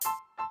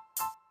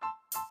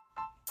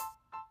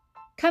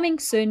Coming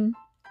soon,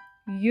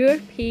 Your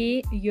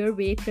Pay Your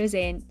Way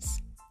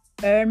presents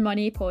Our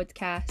Money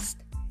Podcast,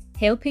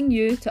 helping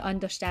you to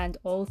understand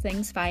all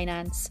things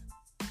finance.